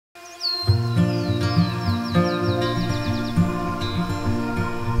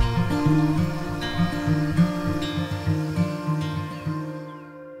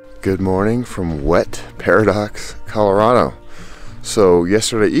Good morning from wet Paradox, Colorado. So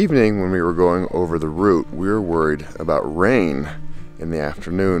yesterday evening when we were going over the route, we were worried about rain in the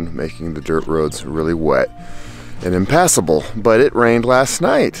afternoon, making the dirt roads really wet and impassable. But it rained last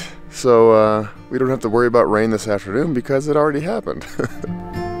night, so we don't have to worry about rain this afternoon because it already happened.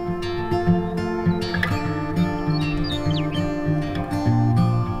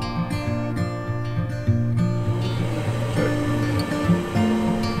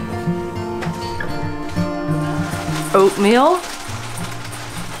 Oatmeal?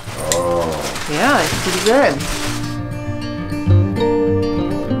 Oh. Yeah, it's pretty good.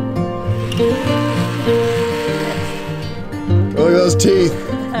 Look at those teeth.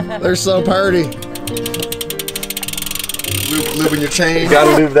 They're so party. Lubing your chain. You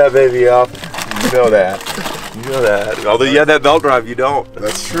gotta lube that baby up. You know that. You know that. Although you have that belt drive, you don't.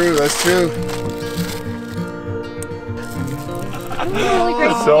 That's true, that's true. Really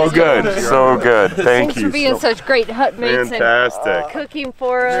great. So good, so good. Thank you. Thanks for being such great hut mates. Fantastic. And cooking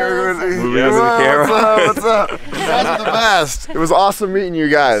for us. Moving into the camera. What's up? You guys are the best. It was awesome meeting you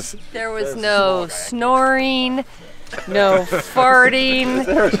guys. There was no snoring, no farting.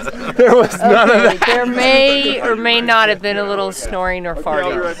 There was none of that. There may or may not have been a little snoring or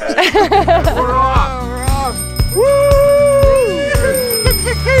farting. We're off. Woo!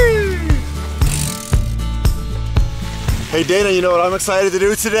 Hey Dana, you know what I'm excited to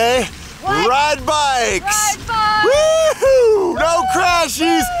do today? What? Ride bikes! Ride bikes! Woohoo! No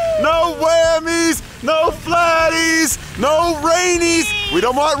crashies, no whammies, no flatties, no rainies. We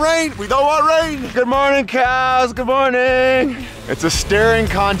don't want rain, we don't want rain. Good morning, cows, good morning. It's a staring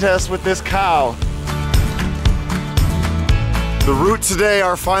contest with this cow. The route today,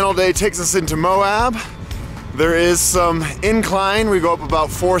 our final day, takes us into Moab. There is some incline. We go up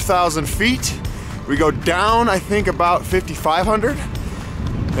about 4,000 feet. We go down, I think, about 5,500.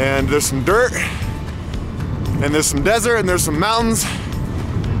 And there's some dirt, and there's some desert, and there's some mountains.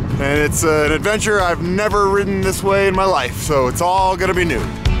 And it's an adventure. I've never ridden this way in my life, so it's all gonna be new.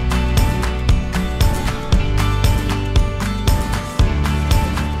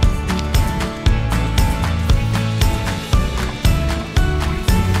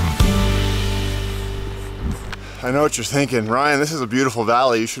 I know what you're thinking, Ryan, this is a beautiful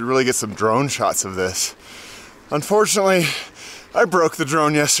valley. You should really get some drone shots of this. Unfortunately, I broke the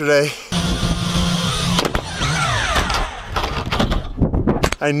drone yesterday.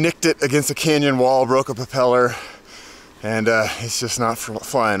 I nicked it against a canyon wall, broke a propeller, and it's just not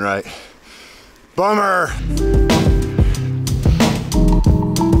flying right. Bummer!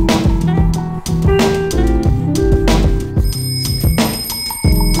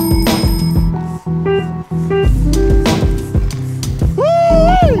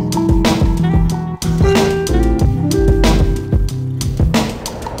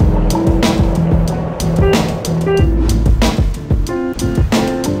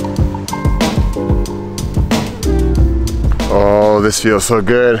 This feels so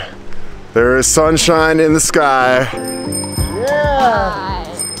good. There is sunshine in the sky. Yeah!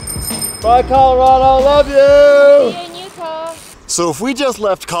 Bye Colorado, love you! See you in Utah. So if we just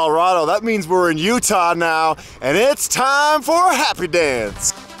left Colorado, that means we're in Utah now, and it's time for a happy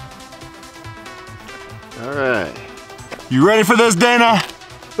dance. All right. You ready for this, Dana?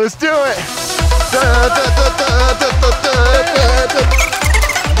 Let's do it!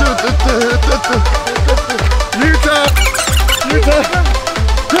 Utah!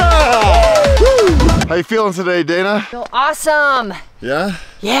 How you feeling today, Dana? I feel awesome. Yeah?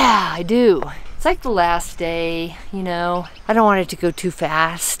 Yeah, I do. It's like the last day, you know. I don't want it to go too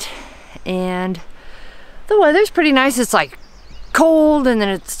fast. And the weather's pretty nice. It's like cold, and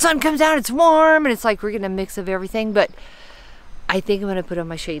then the sun comes out, it's warm, and it's like we're getting a mix of everything. But I think I'm gonna put on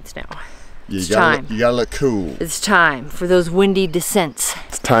my shades now. It's time. You gotta look cool. It's time for those windy descents.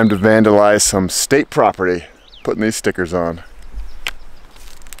 It's time to vandalize some state property, putting these stickers on.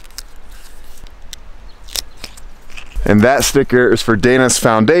 And that sticker is for Dana's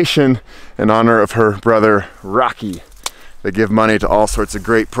foundation in honor of her brother Rocky. They give money to all sorts of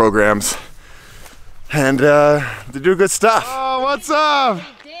great programs and they do good stuff. Oh, what's up?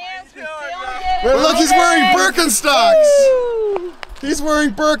 Wait, look, he's wearing Birkenstocks. Woo! He's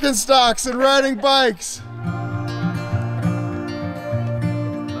wearing Birkenstocks and riding bikes.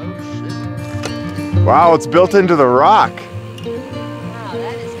 Wow, it's built into the rock.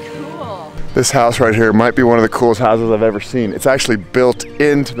 This house right here might be one of the coolest houses I've ever seen. It's actually built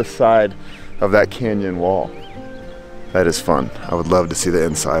into the side of that canyon wall. That is fun. I would love to see the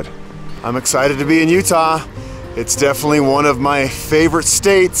inside. I'm excited to be in Utah. It's definitely one of my favorite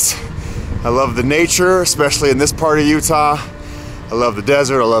states. I love the nature, especially in this part of Utah. I love the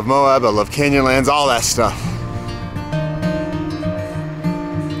desert, I love Moab, I love Canyonlands, all that stuff.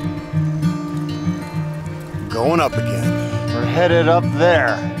 Going up again. We're headed up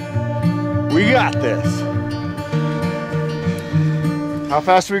there. We got this. How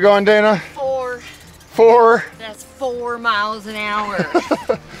fast are we going, Dana? 4. 4. That's 4 miles an hour.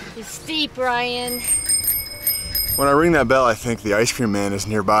 It's steep, Ryan. When I ring that bell, I think the ice cream man is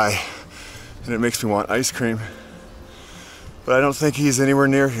nearby, and it makes me want ice cream. But I don't think he's anywhere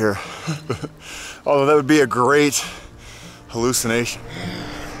near here. Although that would be a great hallucination.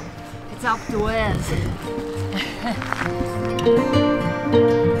 It's up the West.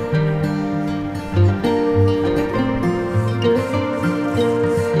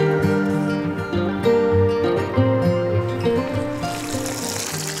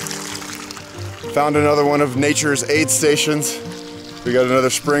 Found another one of nature's aid stations. We got another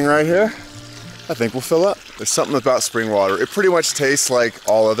spring right here. I think we'll fill up. There's something about spring water. It pretty much tastes like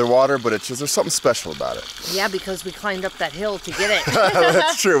all other water, but it's just, there's something special about it. Yeah, because we climbed up that hill to get it.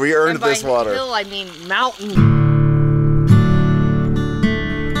 That's true, we earned this water. Hill, I mean mountain.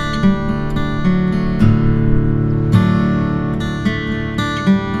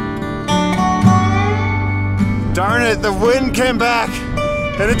 Darn it, the wind came back,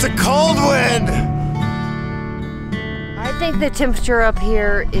 and it's a cold wind. I think the temperature up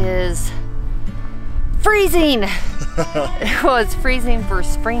here is freezing. Well, it's freezing for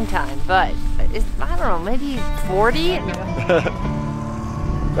springtime, but it's, I don't know, maybe 40?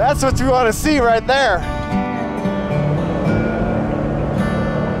 That's what you want to see right there.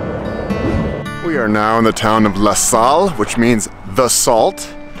 We are now in the town of La Salle, which means the salt.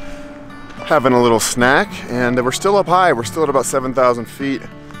 Having a little snack, and we're still up high. We're still at about 7,000 feet,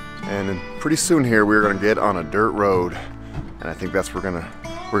 and pretty soon here we're gonna get on a dirt road, and I think that's we're gonna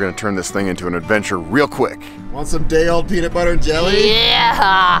turn this thing into an adventure real quick. Want some day-old peanut butter and jelly?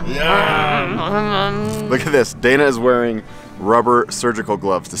 Yeah! Yeah! Look at this. Dana is wearing rubber surgical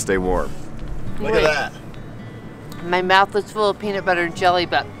gloves to stay warm. Look at that. My mouth is full of peanut butter and jelly,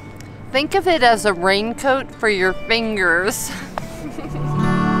 but think of it as a raincoat for your fingers.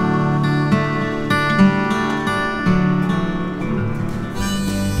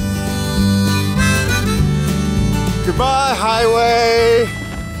 Goodbye, highway.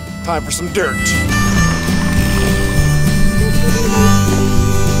 Time for some dirt.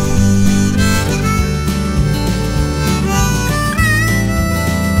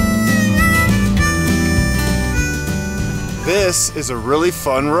 This is a really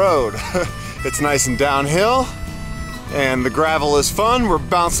fun road. It's nice and downhill, and the gravel is fun. We're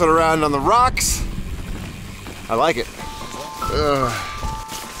bouncing around on the rocks. I like it.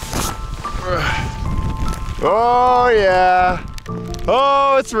 Oh yeah.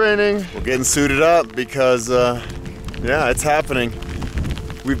 Oh, it's raining. We're getting suited up because, yeah, it's happening.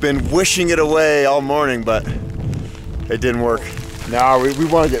 We've been wishing it away all morning, but it didn't work. Now we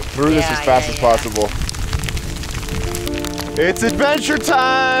want to get through this as fast as possible. It's adventure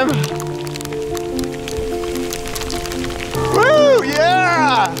time! Woo,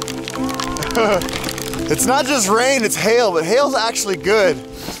 yeah! It's not just rain, it's hail, but hail's actually good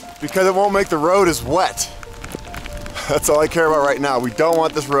because it won't make the road as wet. That's all I care about right now. We don't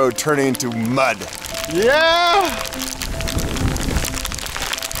want this road turning into mud. Yeah!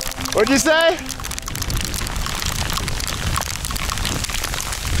 What'd you say?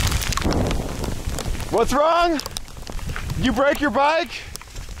 What's wrong? You break your bike?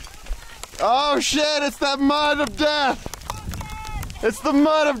 Oh shit, it's that mud of death. It's the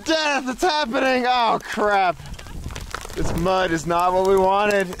mud of death, it's happening. Oh crap. This mud is not what we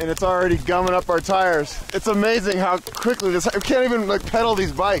wanted, and it's already gumming up our tires. It's amazing how quickly this, we can't even like pedal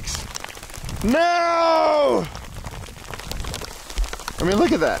these bikes. No! I mean,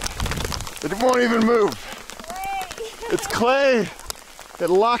 look at that. It won't even move. It's clay. It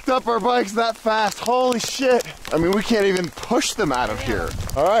locked up our bikes that fast. Holy shit. I mean, we can't even push them out of here.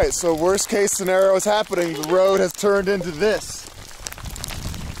 All right, so worst case scenario is happening. The road has turned into this.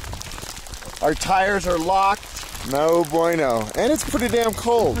 Our tires are locked. No bueno. And it's pretty damn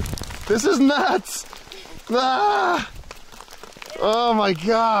cold. This is nuts. Ah! Oh my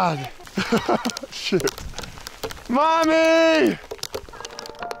God. Shit. Mommy!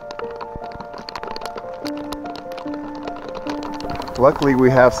 Luckily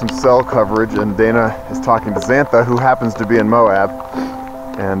we have some cell coverage, and Dana is talking to Xantha, who happens to be in Moab.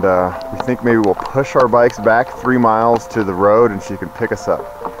 And we think maybe we'll push our bikes back 3 miles to the road and she can pick us up.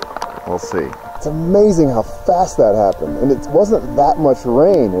 We'll see. It's amazing how fast that happened. And it wasn't that much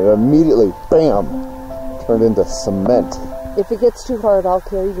rain. It immediately, bam, turned into cement. If it gets too hard, I'll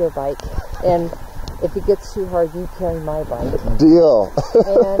carry your bike. And If it gets too hard, you carry my bike. Deal.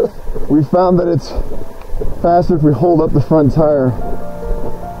 And We found that it's faster if we hold up the front tire.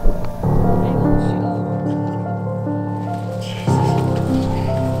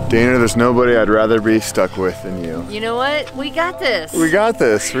 Dana, there's nobody I'd rather be stuck with than you. you know what? We got this. We got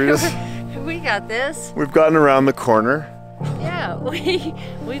this. We got this. we've gotten around the corner. Yeah,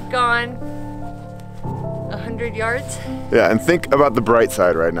 we've gone 100 yards. Yeah, and think about the bright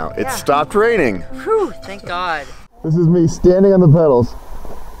side right now. It Yeah. stopped raining. Whew, thank God. This is me standing on the pedals.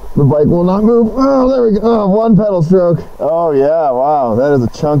 The bike will not move. Oh, there we go. Oh, one pedal stroke. Oh yeah, wow, that is a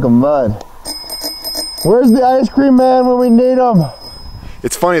chunk of mud. Where's the ice cream man when we need him?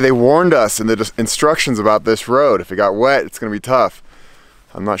 It's funny, they warned us in the instructions about this road. If it got wet, it's gonna be tough.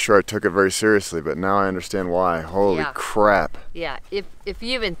 I'm not sure I took it very seriously, but now I understand why. Holy crap. Yeah, if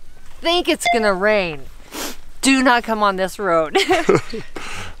you even think it's gonna rain, do not come on this road.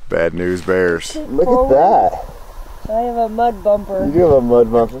 Bad news bears. Look at that. I have a mud bumper. You do have a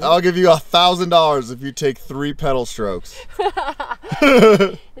mud bumper. I'll give you $1,000 if you take 3 pedal strokes.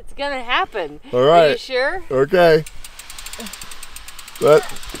 It's gonna happen. All right. Are you sure? Okay.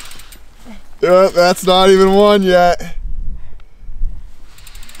 That's not even one yet.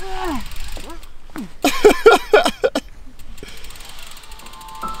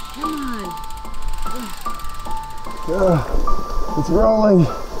 It's rolling.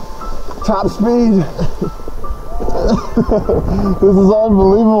 Top speed. This is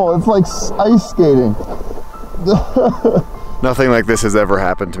unbelievable. It's like ice skating. Nothing like this has ever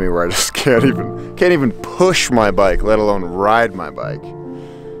happened to me where I just can't even push my bike, let alone ride my bike.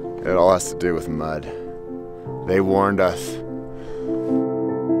 It all has to do with mud. They warned us.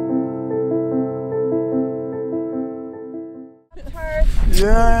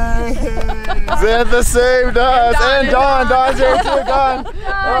 Yay! Xantha saved us! And Don's here too, Don!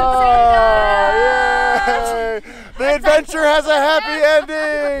 Oh, yay! The adventure has a happy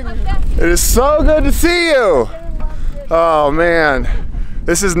ending! It is so good to see you! Oh man,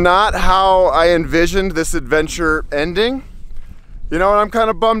 this is not how I envisioned this adventure ending. You know what, I'm kind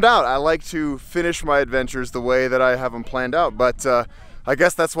of bummed out. I like to finish my adventures the way that I have them planned out, but I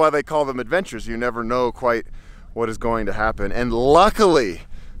guess that's why they call them adventures. You never know quite what is going to happen. And luckily,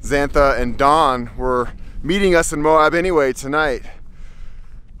 Xantha and Don were meeting us in Moab anyway tonight.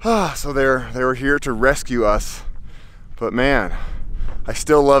 So they were here to rescue us. But man, I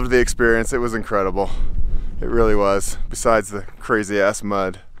still loved the experience. It was incredible. It really was, besides the crazy ass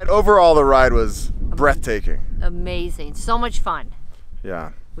mud. And overall, the ride was breathtaking. Amazing, so much fun.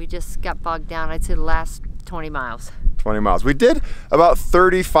 Yeah. We just got bogged down, I'd say the last 20 miles. 20 miles. We did about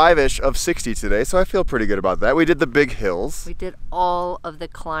 35-ish of 60 today, so I feel pretty good about that. We did the big hills. We did all of the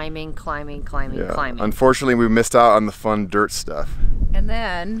climbing. Unfortunately, we missed out on the fun dirt stuff. And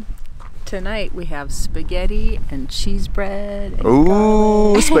then tonight we have spaghetti and cheese bread and ooh,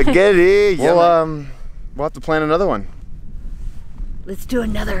 garlic. Spaghetti! We'll have to plan another one. Let's do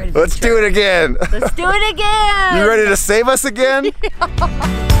another adventure. Let's do it again! Let's do it again! You ready to save us again?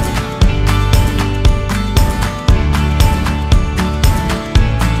 Yeah.